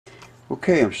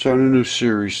Okay, I'm starting a new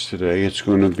series today. It's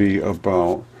going to be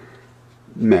about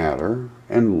matter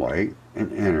and light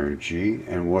and energy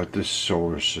and what the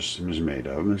solar system is made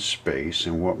of and space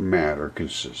and what matter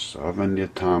consists of and the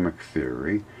atomic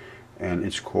theory, and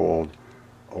it's called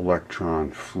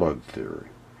electron flood theory.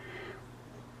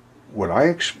 What I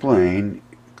explain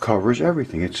covers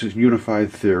everything. It's a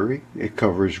unified theory. It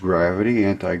covers gravity,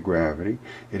 anti-gravity.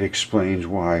 It explains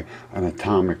why an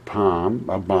atomic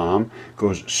bomb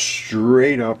goes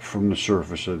straight up from the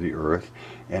surface of the Earth,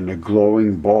 and the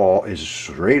glowing ball is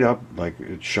straight up, like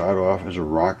it shot off as a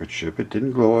rocket ship. It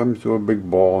didn't glow into a big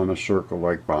ball in a circle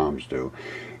like bombs do.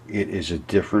 It is a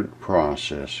different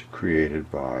process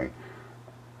created by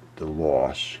the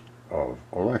loss of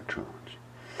electrons.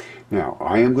 Now,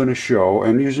 I am going to show,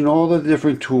 and using all the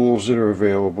different tools that are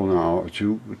available now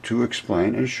to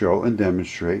explain and show and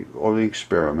demonstrate all the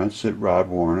experiments that Rod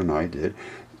Warren and I did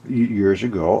years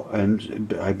ago,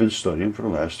 and I've been studying for the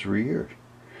last 3 years.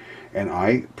 And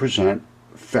I present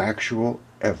factual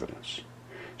evidence.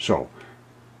 So,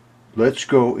 let's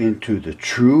go into the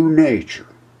true nature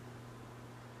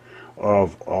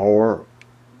of our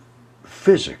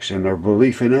physics and our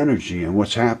belief in energy and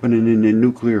what's happening in the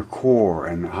nuclear core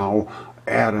and how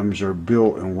atoms are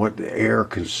built and what the air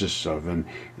consists of and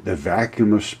the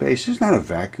vacuum of space. It's not a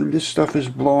vacuum. This stuff is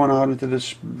blowing out into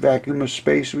this vacuum of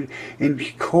space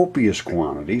in copious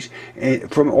quantities, and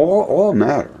from all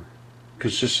matter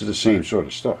consists of the same sort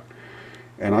of stuff.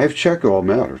 And I've checked all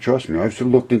matter, trust me. I've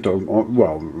looked into,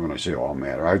 well, when I say all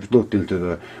matter, I've looked into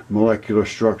the molecular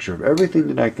structure of everything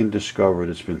that I can discover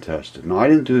that's been tested. Now, I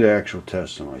didn't do the actual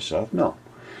testing myself, no.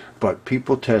 But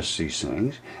people test these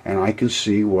things, and I can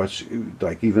see what's,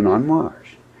 like even on Mars,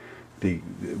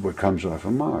 what comes off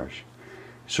of Mars.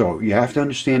 So you have to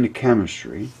understand the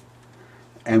chemistry,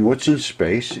 and what's in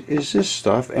space is this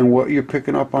stuff, and what you're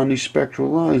picking up on these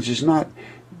spectral lines is not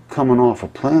coming off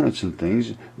of planets and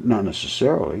things, not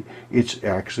necessarily. It's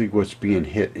actually what's being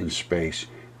hit in space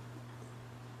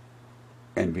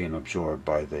and being absorbed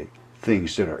by the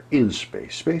things that are in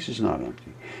space. Space is not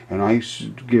empty. And I've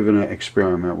given an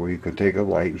experiment where you can take a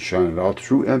light and shine it out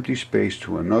through empty space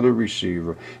to another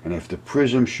receiver, and if the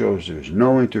prism shows there's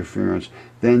no interference,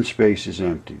 then space is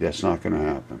empty. That's not going to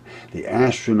happen. The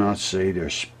astronauts say their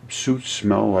suits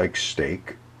smell like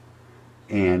steak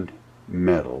and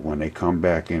metal when they come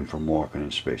back in from walking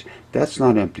in space. That's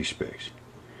not empty space.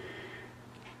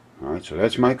 Alright, so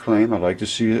that's my claim. I'd like to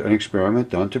see an experiment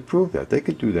done to prove that. They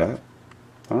could do that.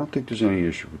 I don't think there's any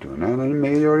issue with doing that. And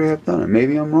maybe they already have done it.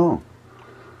 Maybe I'm wrong.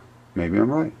 Maybe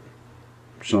I'm right.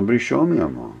 Somebody show me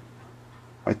I'm wrong.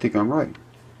 I think I'm right.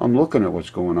 I'm looking at what's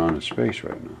going on in space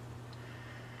right now.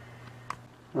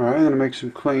 Alright, I'm going to make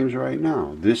some claims right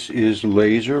now. This is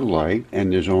laser light,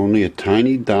 and there's only a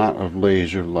tiny dot of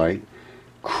laser light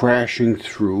crashing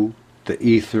through the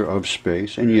ether of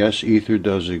space. And yes, ether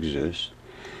does exist.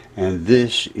 And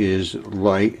this is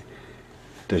light,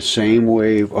 the same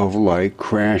wave of light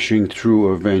crashing through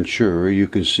a Venturi. You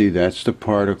can see that's the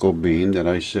particle beam that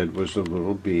I said was the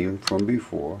little beam from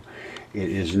before. It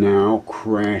is now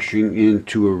crashing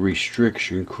into a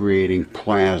restriction, creating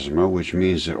plasma, which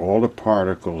means that all the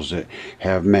particles that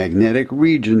have magnetic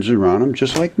regions around them,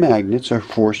 just like magnets, are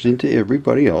forced into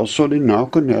everybody else, so they now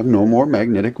can have no more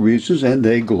magnetic regions, and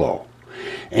they glow.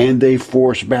 And they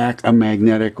force back a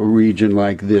magnetic region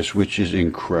like this, which is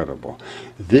incredible.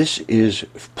 This is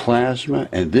plasma,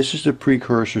 and this is the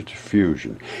precursor to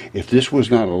fusion. If this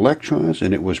was not electrons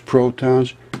and it was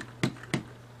protons,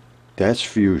 that's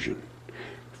fusion.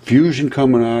 Fusion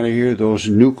coming out of here, those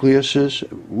nucleuses,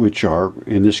 which are,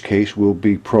 in this case, will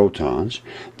be protons,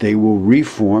 they will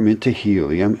reform into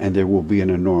helium, and there will be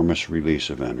an enormous release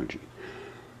of energy.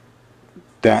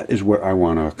 That is what I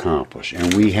want to accomplish.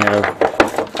 And we have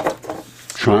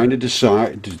trying to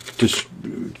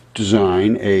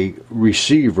design a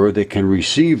receiver that can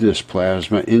receive this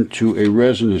plasma into a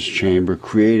resonance chamber,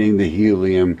 creating the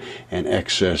helium and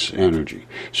excess energy.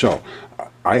 So,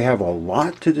 I have a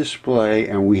lot to display,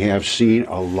 and we have seen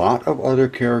a lot of other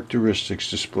characteristics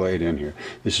displayed in here.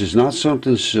 This is not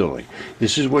something silly.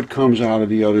 This is what comes out of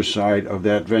the other side of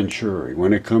that Venturi.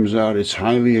 When it comes out, it's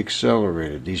highly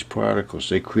accelerated. These particles,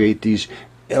 they create these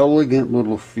elegant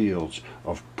little fields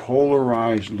of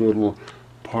polarized little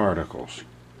particles.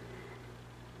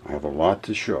 I have a lot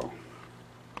to show.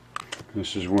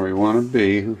 This is where we want to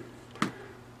be.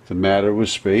 The matter with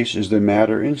space is the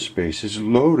matter in space. It's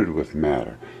loaded with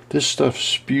matter. This stuff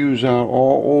spews out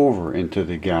all over into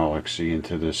the galaxy,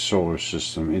 into the solar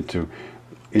system, into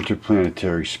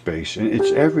interplanetary space, and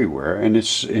it's everywhere. And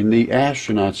the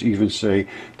astronauts even say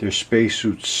their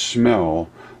spacesuits smell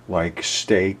like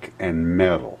steak and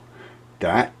metal.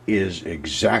 That is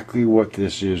exactly what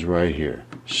this is right here.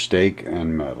 Steak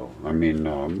and metal. I mean,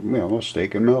 well,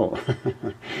 steak and metal.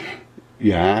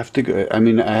 You have to go. I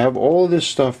mean, I have all this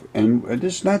stuff, and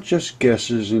it's not just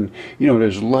guesses, and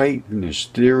there's light and there's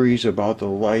theories about the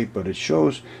light, but it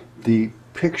shows the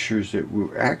pictures that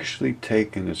were actually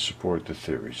taken that support the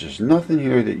theories. There's nothing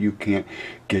here that you can't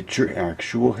get your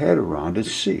actual head around and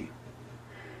see.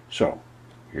 So,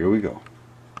 here we go.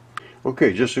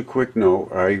 Okay, just a quick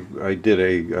note. I did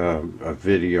a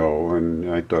video,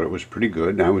 and I thought it was pretty good.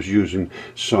 And I was using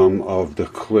some of the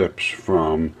clips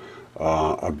from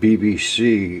a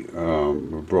BBC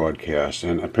broadcast,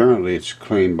 and apparently it's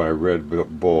claimed by Red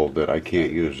Bull that I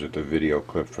can't use the video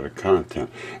clip for the content.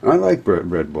 And I like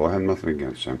Red Bull. I have nothing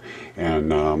against them,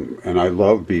 and I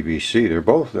love BBC. They're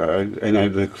both,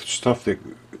 the stuff that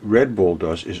Red Bull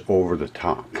does is over the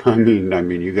top. I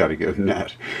mean, you got to give them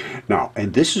that. Now,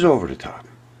 and this is over the top.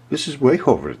 This is way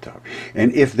over the top.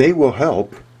 And if they will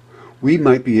help, we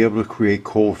might be able to create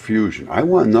cold fusion. I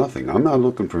want nothing. I'm not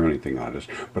looking for anything out of this,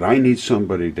 but I need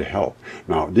somebody to help.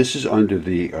 Now, this is under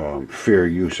the Fair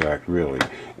Use Act, really,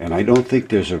 and I don't think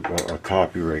there's a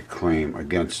copyright claim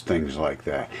against things like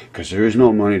that, because there is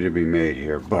no money to be made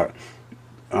here, but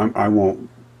I won't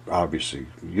obviously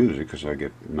use it because I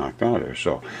get knocked out of there.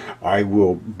 So I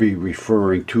will be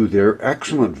referring to their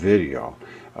excellent video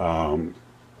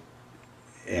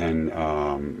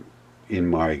in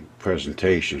my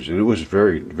presentations, and it was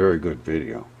very, very good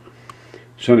video.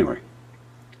 So anyway,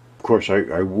 of course,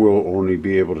 I will only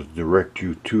be able to direct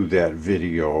you to that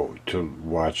video to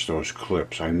watch those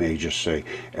clips. I may just say,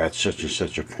 at such and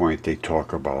such a point, they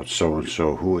talk about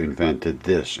so-and-so who invented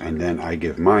this, and then I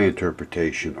give my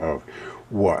interpretation of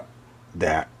what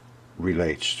that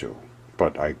relates to.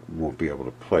 But I won't be able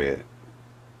to play it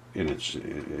in its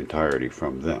entirety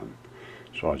from them.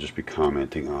 So I'll just be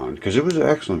commenting on, because it was an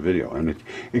excellent video, and it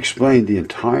explained the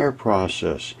entire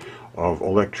process of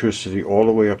electricity all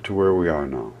the way up to where we are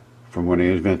now, from when they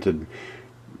invented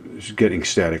getting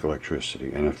static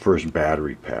electricity and the first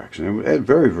battery packs, and it was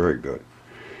very, very good.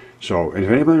 So, and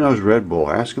if anybody knows Red Bull,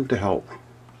 ask them to help.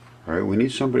 All right, we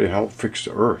need somebody to help fix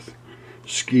the Earth.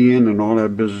 Skiing and all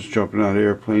that business, jumping out of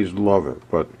airplanes, love it,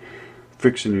 but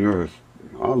fixing the Earth,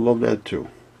 I love that too.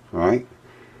 All right,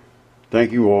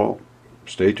 thank you all.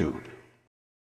 Stay tuned.